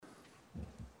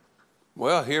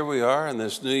Well, here we are in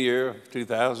this new year of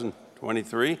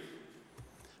 2023.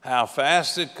 How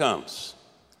fast it comes.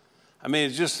 I mean,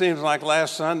 it just seems like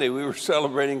last Sunday we were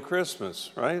celebrating Christmas,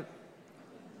 right?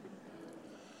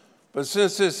 But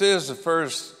since this is the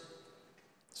first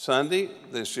Sunday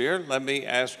this year, let me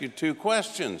ask you two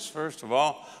questions. First of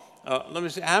all, let me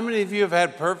see, how many of you have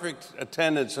had perfect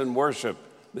attendance in worship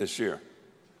this year?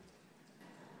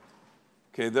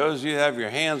 Okay, those of you that have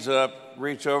your hands up,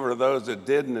 reach over to those that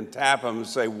didn't and tap them and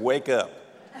say, wake up.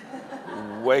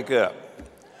 Wake up.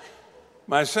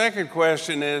 My second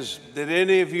question is, did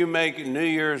any of you make New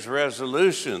Year's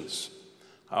resolutions?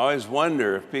 I always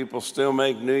wonder if people still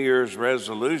make New Year's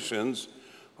resolutions,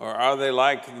 or are they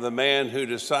like the man who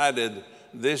decided,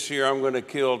 this year I'm going to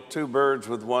kill two birds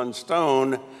with one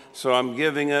stone, so I'm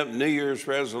giving up New Year's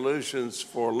resolutions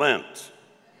for Lent.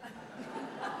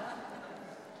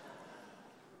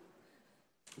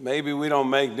 Maybe we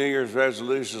don't make New Year's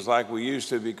resolutions like we used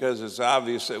to because it's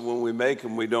obvious that when we make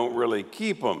them, we don't really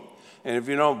keep them. And if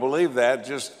you don't believe that,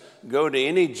 just go to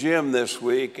any gym this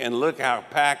week and look how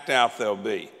packed out they'll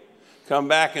be. Come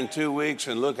back in 2 weeks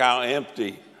and look how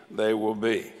empty they will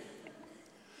be.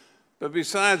 But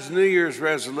besides New Year's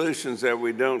resolutions that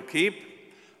we don't keep,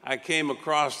 I came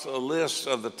across a list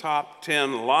of the top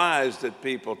 10 lies that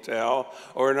people tell,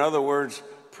 or in other words,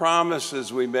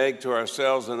 promises we make to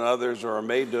ourselves and others or are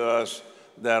made to us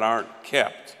that aren't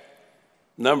kept.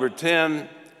 Number 10,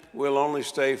 we'll only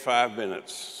stay 5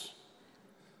 minutes.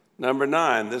 Number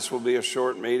 9, this will be a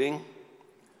short meeting.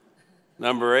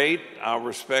 Number 8, I'll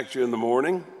respect you in the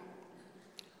morning.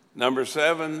 Number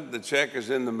 7, the check is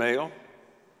in the mail.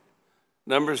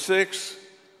 Number 6,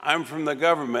 I'm from the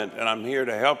government and I'm here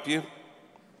to help you.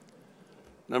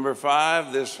 Number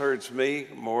 5, this hurts me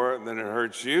more than it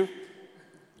hurts you.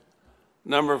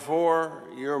 Number 4,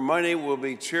 your money will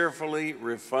be cheerfully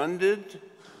refunded.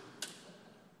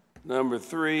 Number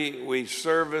 3, we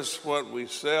service what we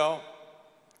sell.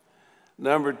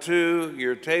 Number 2,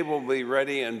 your table will be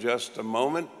ready in just a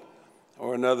moment.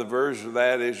 Or another version of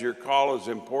that is your call is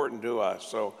important to us,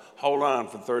 so hold on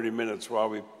for 30 minutes while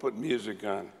we put music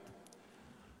on.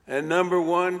 And number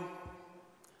 1,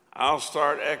 I'll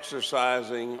start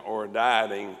exercising or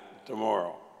dieting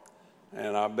tomorrow.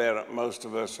 And I bet most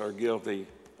of us are guilty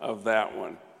of that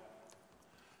one.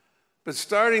 But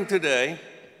starting today,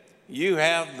 you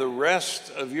have the rest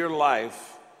of your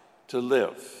life to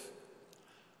live.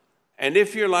 And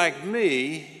if you're like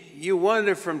me, you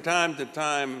wonder from time to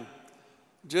time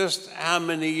just how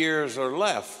many years are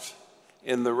left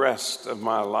in the rest of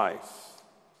my life.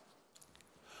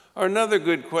 Or another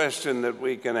good question that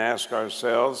we can ask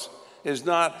ourselves is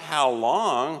not how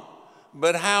long,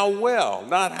 but how well.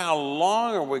 Not how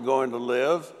long are we going to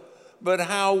live, but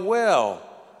how well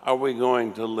are we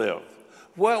going to live?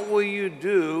 What will you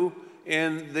do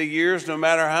in the years, no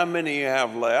matter how many you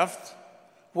have left?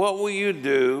 What will you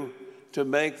do to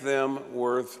make them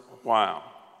worthwhile?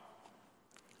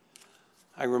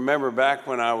 I remember back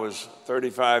when I was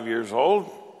 35 years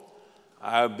old,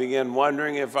 I began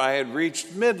wondering if I had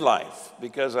reached midlife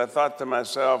because I thought to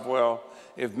myself, well,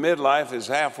 if midlife is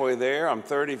halfway there, I'm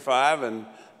 35, and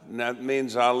that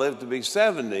means I'll live to be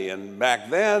 70. And back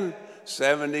then,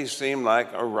 70 seemed like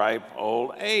a ripe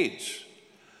old age.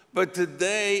 But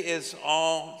today, it's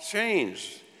all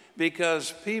changed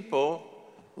because people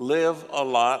live a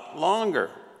lot longer.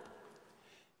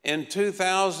 In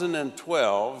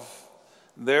 2012,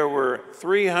 there were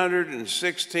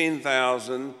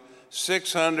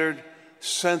 316,600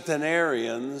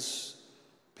 centenarians,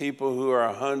 people who are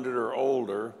 100 or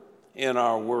older, in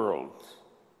our world.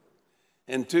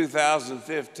 In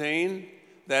 2015,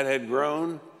 that had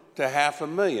grown to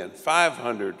 500,000,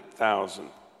 500,000.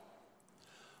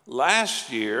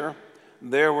 Last year,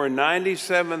 there were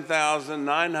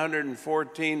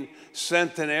 97,914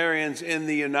 centenarians in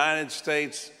the United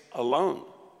States alone.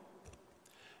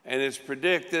 And it's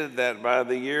predicted that by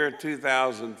the year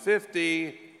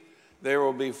 2050, there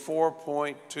will be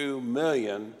 4.2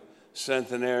 million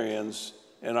centenarians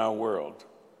in our world.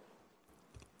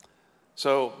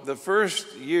 So the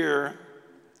first year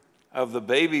of the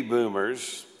baby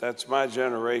boomers, that's my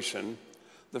generation,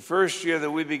 the first year that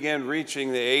we begin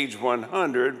reaching the age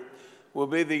 100 will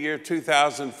be the year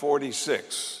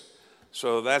 2046.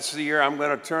 So that's the year I'm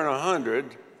going to turn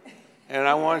 100. And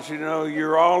I want you to know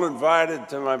you're all invited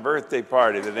to my birthday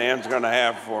party that Ann's going to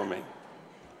have for me.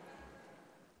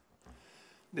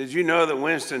 Did you know that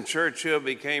Winston Churchill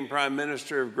became Prime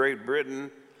Minister of Great Britain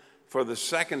for the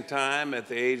second time at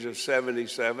the age of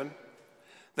 77?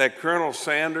 That Colonel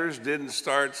Sanders didn't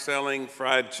start selling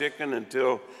fried chicken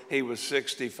until he was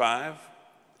 65?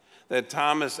 That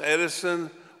Thomas Edison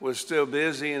was still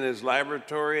busy in his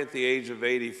laboratory at the age of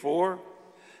 84.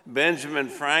 Benjamin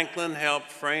Franklin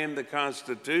helped frame the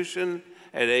Constitution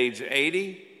at age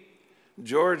 80.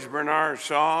 George Bernard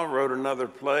Shaw wrote another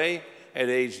play at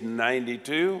age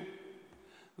 92.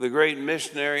 The great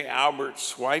missionary Albert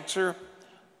Schweitzer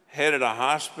headed a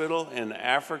hospital in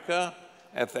Africa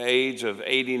at the age of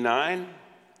 89.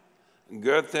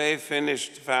 Goethe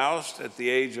finished Faust at the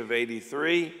age of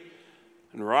 83.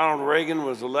 And Ronald Reagan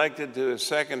was elected to his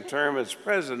second term as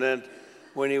president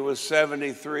when he was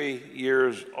 73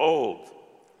 years old.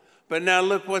 But now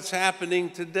look what's happening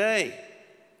today.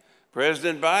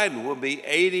 President Biden will be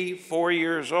 84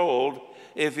 years old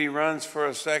if he runs for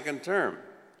a second term.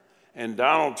 And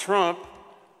Donald Trump,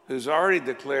 who's already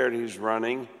declared he's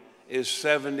running, is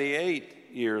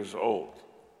 78 years old.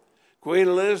 Queen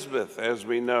Elizabeth, as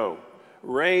we know,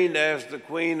 reigned as the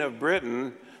Queen of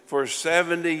Britain for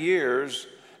 70 years,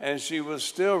 and she was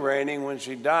still reigning when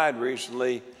she died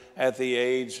recently at the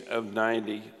age of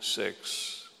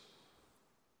 96.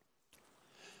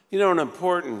 You know, an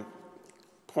important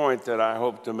point that I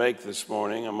hope to make this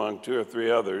morning, among two or three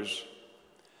others,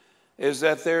 is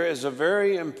that there is a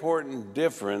very important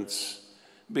difference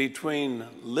between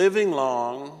living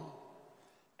long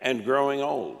and growing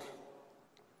old.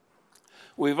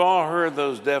 We've all heard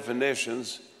those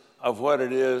definitions of what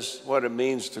it is, what it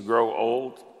means to grow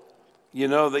old. You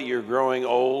know that you're growing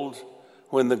old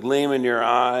when the gleam in your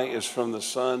eye is from the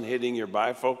sun hitting your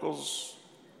bifocals.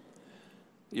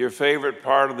 Your favorite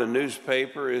part of the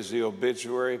newspaper is the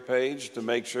obituary page to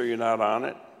make sure you're not on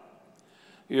it.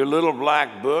 Your little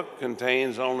black book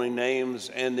contains only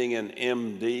names ending in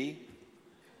MD.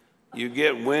 You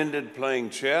get winded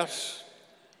playing chess.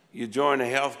 You join a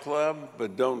health club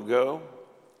but don't go.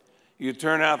 You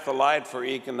turn out the light for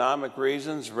economic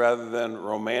reasons rather than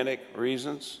romantic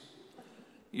reasons.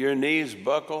 Your knees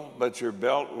buckle, but your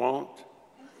belt won't.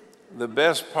 The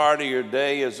best part of your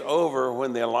day is over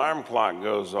when the alarm clock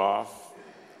goes off,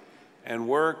 and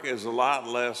work is a lot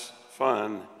less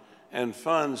fun, and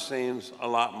fun seems a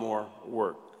lot more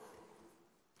work.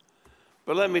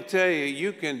 But let me tell you,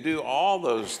 you can do all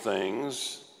those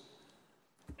things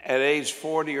at age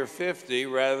 40 or 50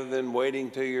 rather than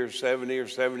waiting till you're 70 or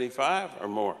 75 or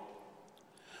more.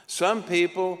 Some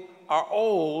people are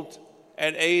old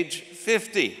at age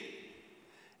 50,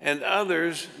 and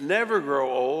others never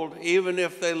grow old even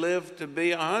if they live to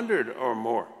be 100 or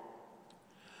more.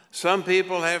 Some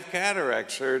people have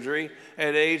cataract surgery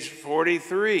at age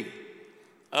 43.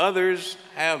 Others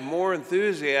have more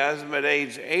enthusiasm at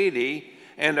age 80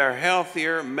 and are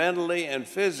healthier mentally and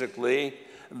physically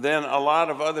than a lot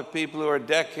of other people who are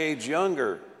decades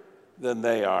younger than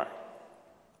they are.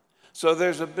 So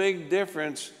there's a big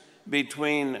difference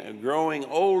between growing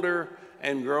older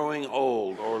and growing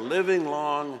old, or living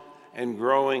long and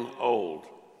growing old.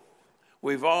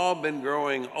 We've all been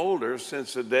growing older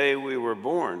since the day we were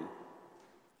born,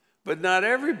 but not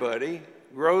everybody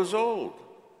grows old.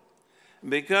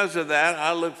 Because of that,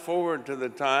 I look forward to the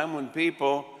time when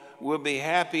people will be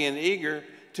happy and eager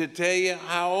to tell you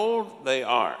how old they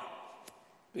are,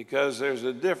 because there's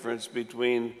a difference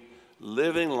between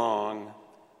living long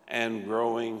and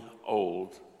growing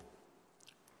old.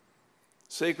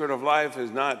 Secret of life is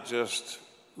not just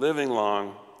living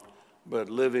long, but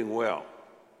living well.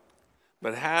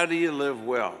 But how do you live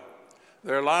well?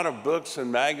 There are a lot of books and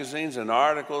magazines and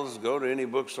articles. Go to any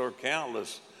bookstore,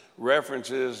 countless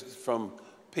references from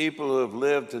people who have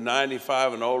lived to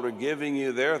 95 and older, giving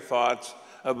you their thoughts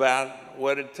about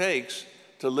what it takes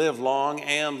to live long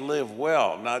and live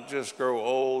well, not just grow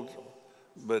old,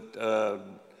 but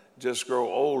just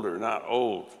grow older, not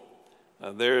old.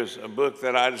 There's a book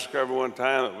that I discovered one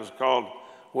time that was called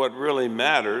What Really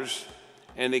Matters,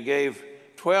 and it gave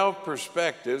 12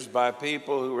 perspectives by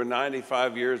people who were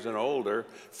 95 years and older,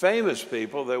 famous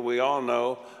people that we all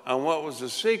know, on what was the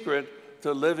secret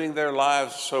to living their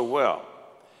lives so well.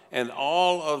 And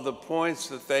all of the points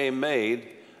that they made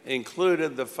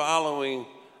included the following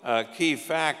key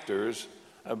factors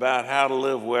about how to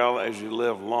live well as you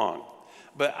live long.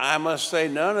 But I must say,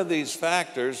 none of these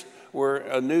factors were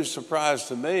a new surprise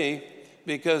to me,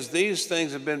 because these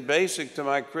things have been basic to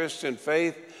my Christian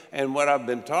faith and what I've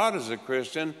been taught as a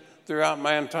Christian throughout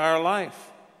my entire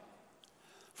life.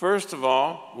 First of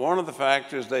all, one of the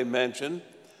factors they mentioned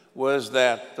was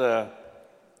that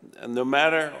no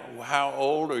matter how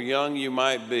old or young you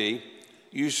might be,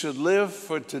 you should live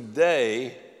for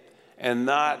today and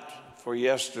not for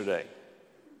yesterday.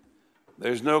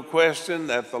 There's no question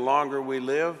that the longer we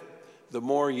live, the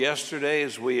more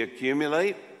yesterdays we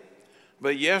accumulate.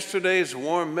 But yesterday's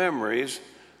warm memories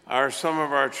are some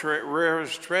of our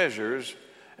rarest treasures,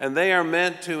 and they are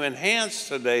meant to enhance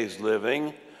today's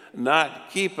living, not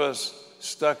keep us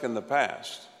stuck in the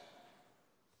past.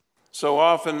 So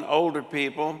often, older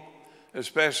people,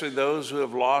 especially those who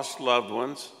have lost loved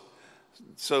ones,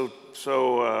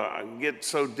 get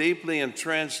so deeply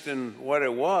entrenched in what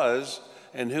it was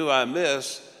and who I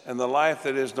miss and the life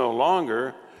that is no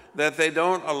longer, that they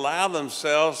don't allow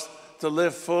themselves to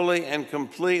live fully and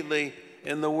completely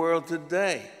in the world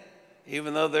today,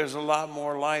 even though there's a lot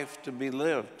more life to be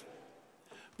lived.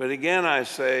 But again, I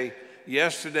say,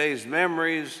 yesterday's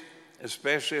memories,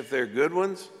 especially if they're good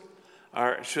ones,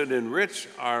 should enrich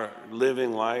our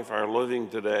living life, our living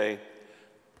today,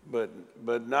 but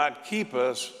not keep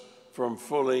us from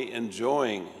fully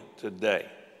enjoying today.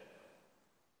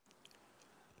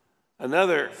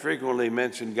 Another frequently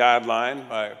mentioned guideline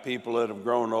by people that have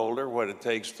grown older, what it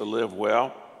takes to live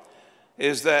well,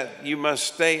 is that you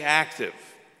must stay active.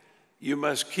 You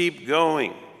must keep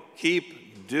going,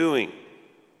 keep doing.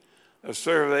 A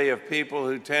survey of people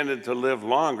who tended to live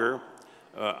longer,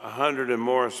 100 and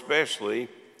more especially,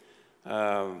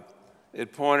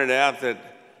 it pointed out that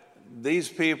these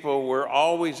people were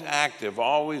always active,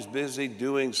 always busy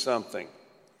doing something.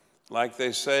 Like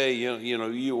they say,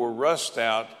 you will rust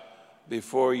out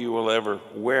before you will ever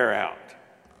wear out.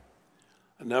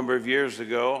 A number of years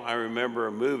ago, I remember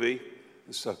a movie,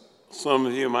 so some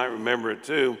of you might remember it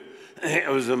too. It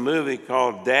was a movie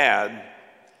called Dad,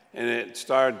 and it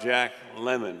starred Jack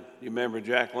Lemmon. You remember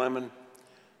Jack Lemmon?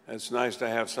 It's nice to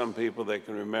have some people that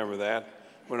can remember that.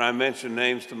 When I mention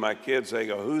names to my kids, they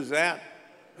go, "Who's that?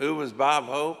 Who was Bob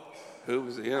Hope? Who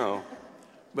was,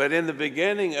 But in the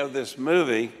beginning of this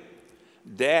movie,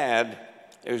 Dad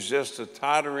is just a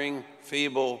tottering,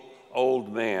 feeble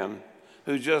old man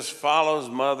who just follows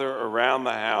Mother around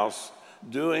the house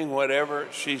doing whatever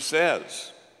she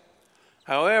says.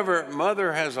 However,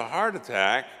 Mother has a heart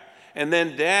attack, and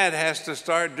then Dad has to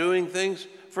start doing things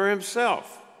for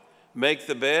himself. Make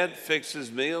the bed, fix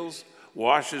his meals,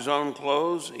 wash his own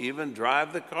clothes, even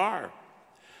drive the car.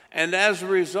 And as a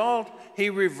result, he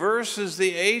reverses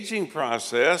the aging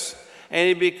process, and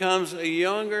he becomes a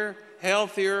younger,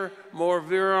 healthier, more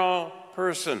virile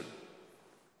person.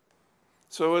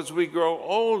 So as we grow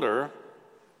older,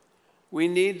 we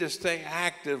need to stay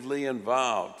actively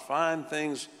involved, find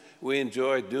things we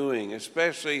enjoy doing,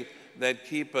 especially that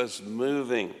keep us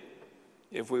moving.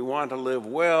 If we want to live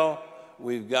well,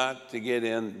 we've got to get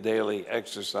in daily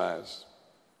exercise.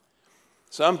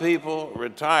 Some people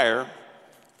retire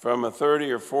from a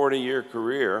 30 or 40-year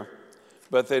career,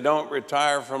 but they don't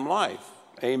retire from life.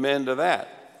 Amen to that.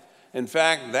 In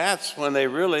fact, that's when they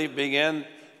really begin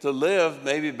to live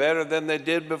maybe better than they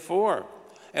did before.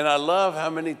 And I love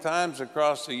how many times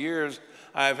across the years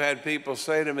I've had people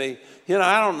say to me,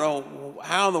 I don't know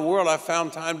how in the world I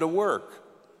found time to work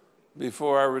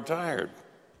before I retired.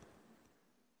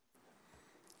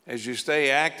 As you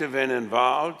stay active and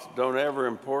involved, don't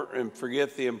ever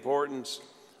forget the importance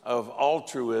of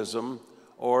altruism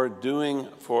or doing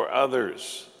for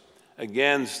others.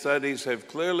 Again, studies have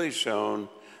clearly shown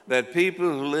that people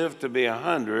who live to be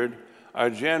 100 are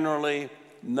generally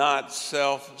not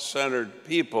self-centered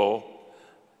people,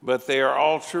 but they are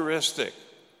altruistic,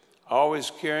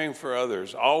 always caring for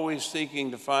others, always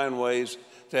seeking to find ways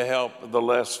to help the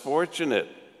less fortunate.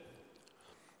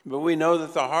 But we know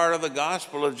that the heart of the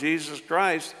gospel of Jesus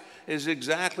Christ is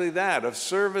exactly that, of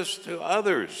service to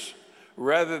others,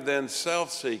 rather than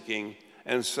self-seeking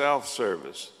and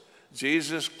self-service.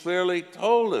 Jesus clearly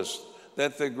told us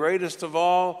that the greatest of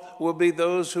all will be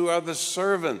those who are the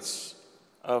servants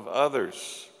of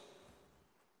others.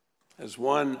 As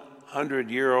one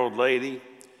 100-year-old lady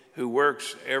who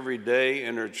works every day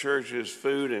in her church's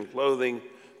food and clothing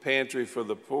pantry for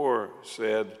the poor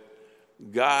said,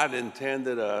 God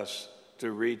intended us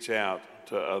to reach out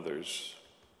to others.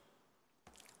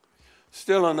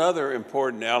 Still another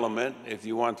important element, if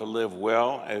you want to live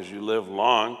well as you live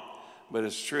long, but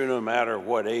it's true no matter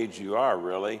what age you are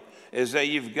really, is that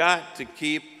you've got to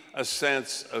keep a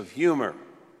sense of humor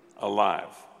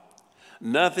alive.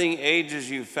 Nothing ages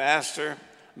you faster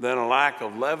than a lack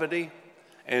of levity,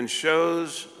 and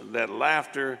shows that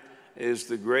laughter is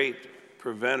the great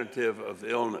preventative of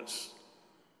illness.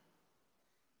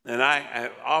 And I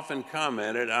often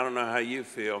commented, I don't know how you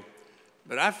feel,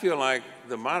 but I feel like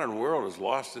the modern world has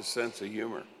lost its sense of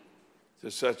humor to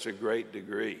such a great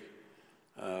degree.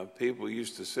 People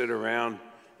used to sit around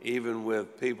even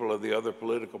with people of the other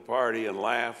political party and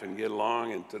laugh and get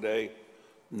along, and today,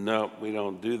 no, we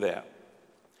don't do that.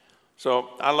 So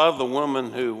I love the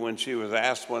woman who, when she was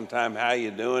asked one time, how you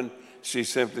doing? She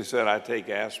simply said, I take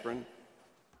aspirin.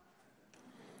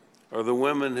 Or the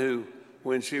women who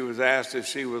when she was asked if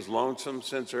she was lonesome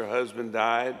since her husband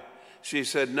died. She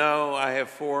said, "No, I have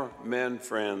 4 men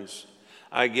friends.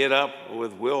 I get up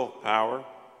with Will Power.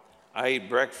 I eat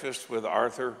breakfast with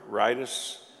Arthur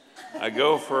Ritus. I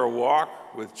go for a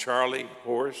walk with Charlie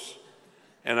Horse,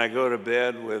 and I go to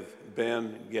bed with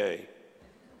Ben Gay."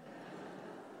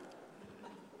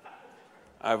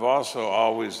 I've also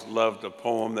always loved a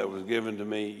poem that was given to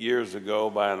me years ago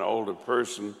by an older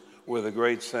person with a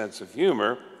great sense of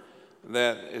humor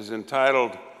that is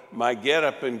entitled, "My Get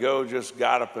Up and Go Just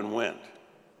Got Up and Went."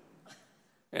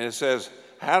 And it says,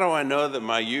 "How do I know that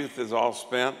my youth is all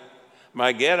spent?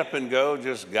 My get up and go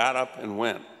just got up and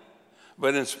went.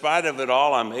 But in spite of it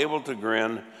all, I'm able to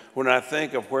grin when I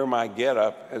think of where my get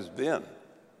up has been.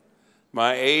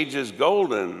 My age is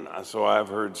golden, so I've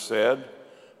heard said,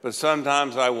 but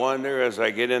sometimes I wonder as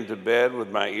I get into bed with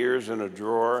my ears in a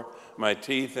drawer, my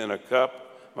teeth in a cup,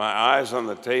 my eyes on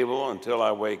the table until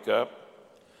I wake up.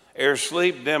 Ere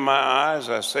sleep dim my eyes,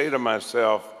 I say to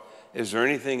myself, is there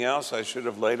anything else I should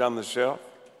have laid on the shelf?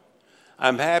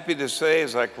 I'm happy to say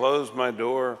as I close my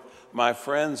door, my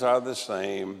friends are the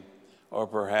same, or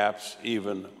perhaps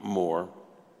even more.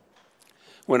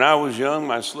 When I was young,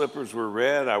 my slippers were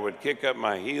red. I would kick up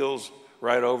my heels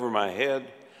right over my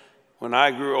head. When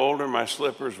I grew older, my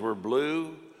slippers were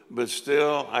blue, but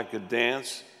still I could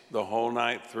dance the whole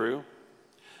night through.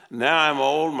 Now I'm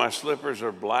old, my slippers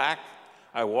are black.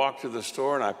 I walk to the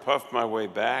store and I puff my way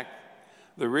back.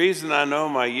 The reason I know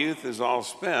my youth is all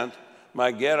spent,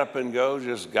 my get up and go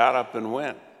just got up and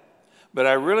went. But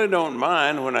I really don't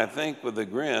mind when I think with a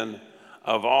grin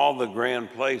of all the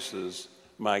grand places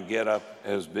my get up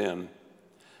has been.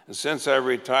 And since I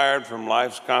retired from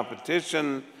life's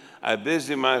competition, I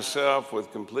busy myself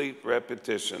with complete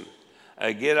repetition.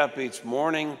 I get up each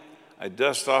morning, I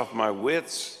dust off my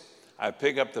wits, I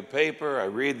pick up the paper, I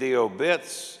read the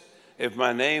obits. If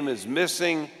my name is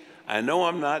missing, I know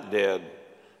I'm not dead,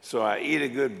 so I eat a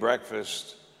good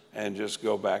breakfast and just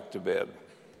go back to bed.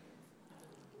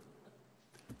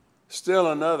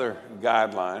 Still another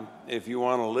guideline, if you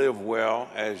want to live well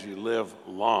as you live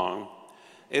long,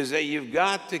 is that you've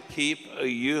got to keep a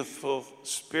youthful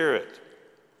spirit.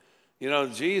 You know,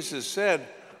 Jesus said,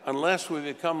 unless we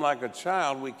become like a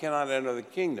child, we cannot enter the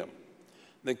kingdom.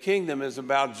 The kingdom is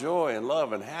about joy and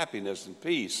love and happiness and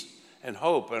peace and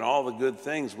hope and all the good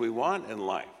things we want in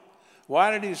life.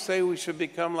 Why did he say we should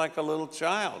become like a little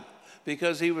child?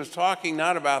 Because he was talking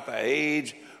not about the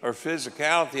age or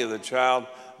physicality of the child,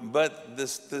 but the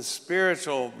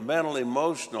spiritual, mental,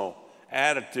 emotional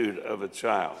attitude of a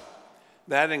child.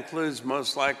 That includes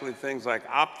most likely things like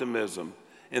optimism,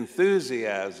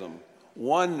 enthusiasm,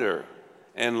 wonder,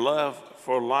 and love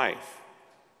for life.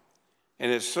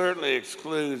 And it certainly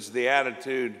excludes the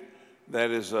attitude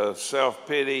that is of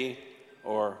self-pity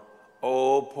or,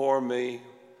 oh, poor me,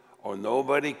 or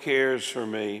nobody cares for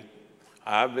me.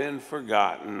 I've been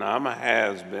forgotten. I'm a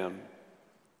has-been.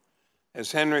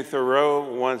 As Henry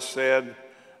Thoreau once said,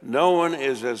 no one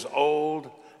is as old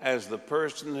as the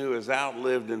person who has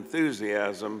outlived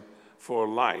enthusiasm for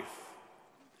life.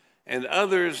 And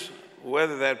others,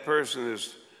 whether that person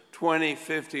is 20,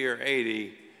 50, or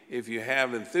 80, if you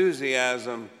have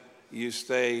enthusiasm, you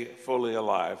stay fully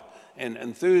alive. And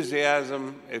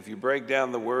enthusiasm, if you break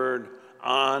down the word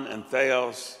on and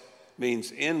theos,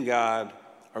 means in God,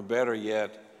 or better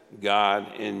yet,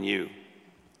 God in you.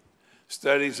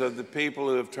 Studies of the people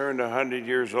who have turned 100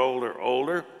 years old or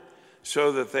older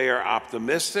show that they are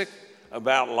optimistic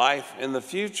about life in the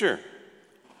future.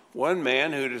 One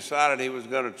man who decided he was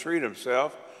going to treat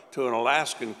himself to an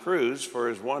Alaskan cruise for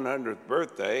his 100th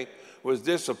birthday was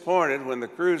disappointed when the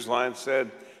cruise line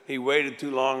said he waited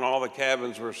too long, all the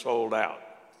cabins were sold out.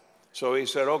 So he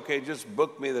said, okay, just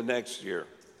book me the next year.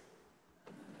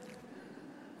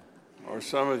 Or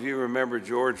some of you remember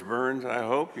George Burns, I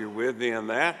hope you're with me on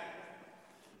that.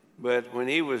 But when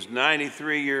he was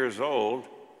 93 years old,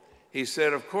 he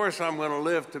said, of course I'm going to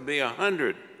live to be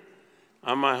 100.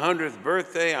 On my 100th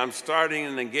birthday, I'm starting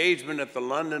an engagement at the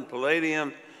London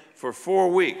Palladium for 4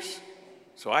 weeks,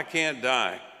 so I can't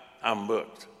die. I'm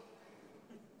booked.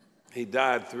 He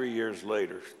died 3 years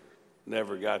later,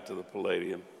 never got to the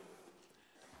Palladium.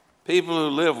 People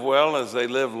who live well as they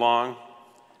live long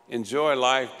enjoy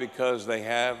life because they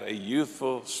have a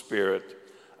youthful spirit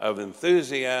of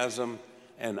enthusiasm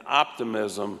and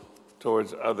optimism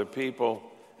towards other people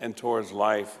and towards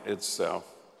life itself.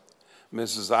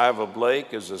 Mrs. Iva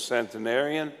Blake is a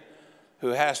centenarian who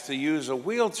has to use a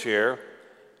wheelchair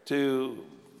to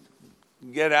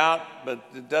get out, but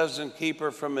it doesn't keep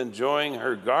her from enjoying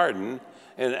her garden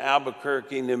in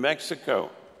Albuquerque, New Mexico.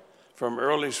 From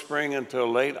early spring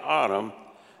until late autumn,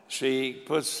 She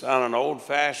puts on an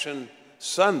old-fashioned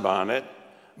sunbonnet,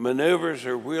 maneuvers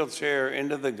her wheelchair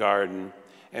into the garden,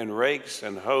 and rakes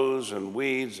and hoes and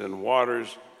weeds and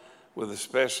waters with a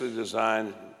specially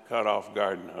designed cut-off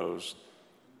garden hose.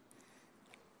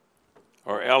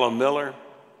 Or Ella Miller,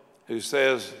 who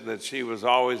says that she was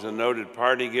always a noted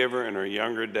party giver in her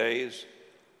younger days.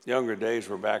 Younger days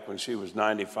were back when she was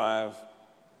 95.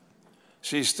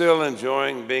 She's still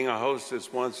enjoying being a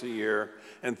hostess once a year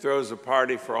and throws a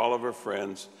party for all of her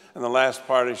friends. And the last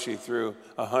party she threw,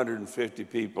 150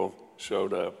 people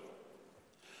showed up.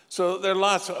 So there are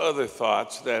lots of other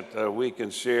thoughts that we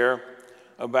can share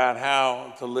about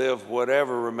how to live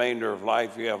whatever remainder of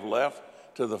life you have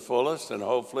left to the fullest, and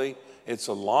hopefully it's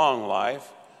a long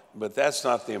life, but that's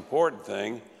not the important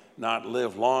thing, not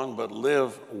live long, but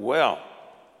live well.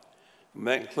 And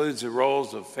that includes the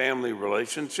roles of family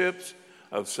relationships,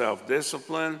 of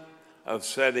self-discipline, of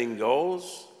setting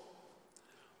goals.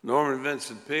 Norman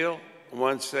Vincent Peale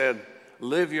once said,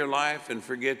 "Live your life and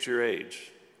forget your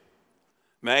age."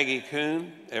 Maggie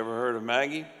Kuhn, ever heard of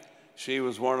Maggie? She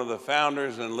was one of the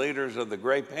founders and leaders of the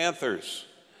Gray Panthers.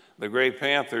 The Gray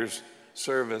Panthers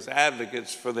serve as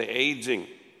advocates for the aging.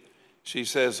 She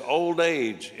says, "Old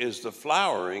age is the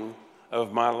flowering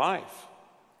of my life."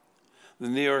 The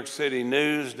New York City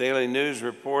Daily News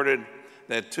reported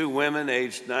that two women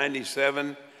aged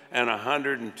 97 and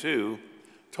 102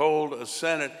 told a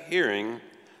Senate hearing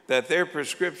that their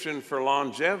prescription for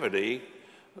longevity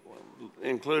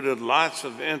included lots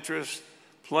of interest,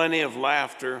 plenty of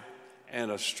laughter,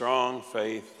 and a strong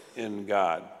faith in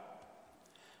God.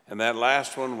 And that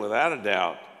last one, without a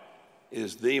doubt,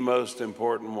 is the most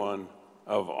important one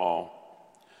of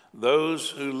all. Those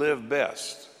who live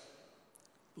best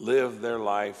live their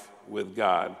life with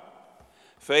God.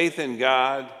 Faith in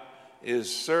God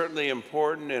is certainly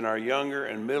important in our younger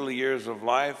and middle years of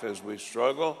life as we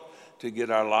struggle to get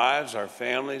our lives, our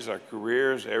families, our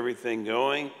careers, everything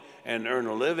going and earn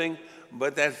a living.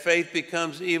 But that faith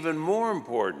becomes even more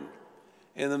important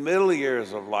in the middle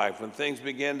years of life when things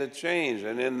begin to change,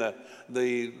 and in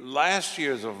the last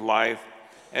years of life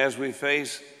as we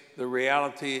face the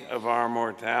reality of our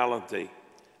mortality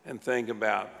and think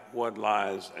about what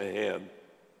lies ahead.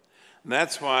 And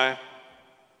that's why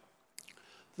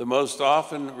the most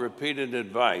often repeated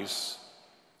advice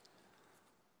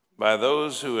by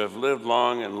those who have lived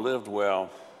long and lived well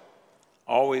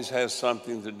always has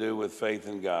something to do with faith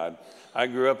in God. I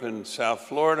grew up in South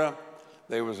Florida.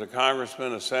 There was a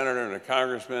congressman, a senator, and a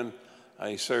congressman.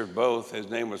 He served both. His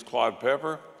name was Claude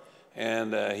Pepper,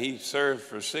 and he served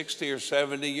for 60 or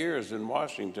 70 years in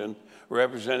Washington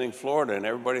representing Florida, and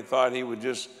everybody thought he would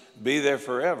just be there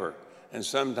forever, and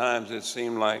sometimes it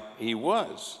seemed like he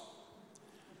was.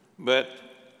 But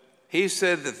he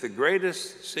said that the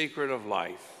greatest secret of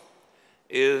life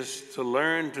is to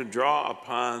learn to draw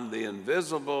upon the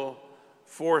invisible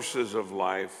forces of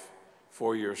life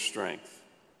for your strength.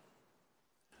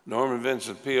 Norman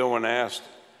Vincent Peale, when asked,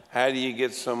 "How do you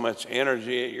get so much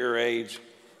energy at your age?"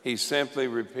 he simply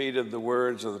repeated the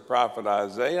words of the prophet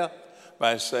Isaiah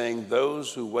by saying,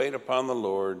 "Those who wait upon the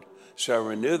Lord shall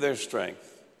renew their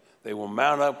strength. They will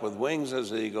mount up with wings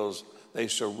as eagles. They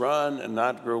shall run and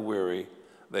not grow weary.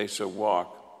 They shall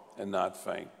walk and not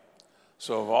faint."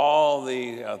 So of all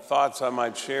the thoughts I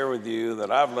might share with you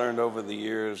that I've learned over the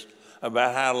years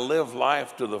about how to live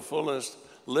life to the fullest,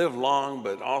 live long,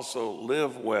 but also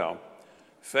live well,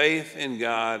 faith in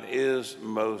God is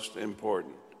most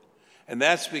important. And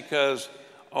that's because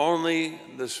only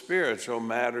the spiritual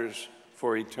matters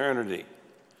for eternity.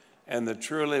 And the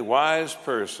truly wise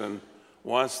person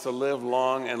wants to live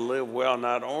long and live well,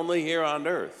 not only here on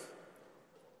earth,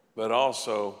 but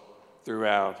also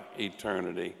throughout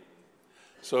eternity.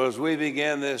 So as we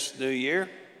begin this new year,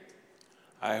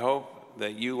 I hope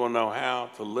that you will know how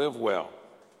to live well,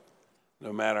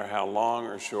 no matter how long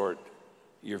or short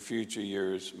your future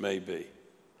years may be.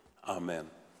 Amen.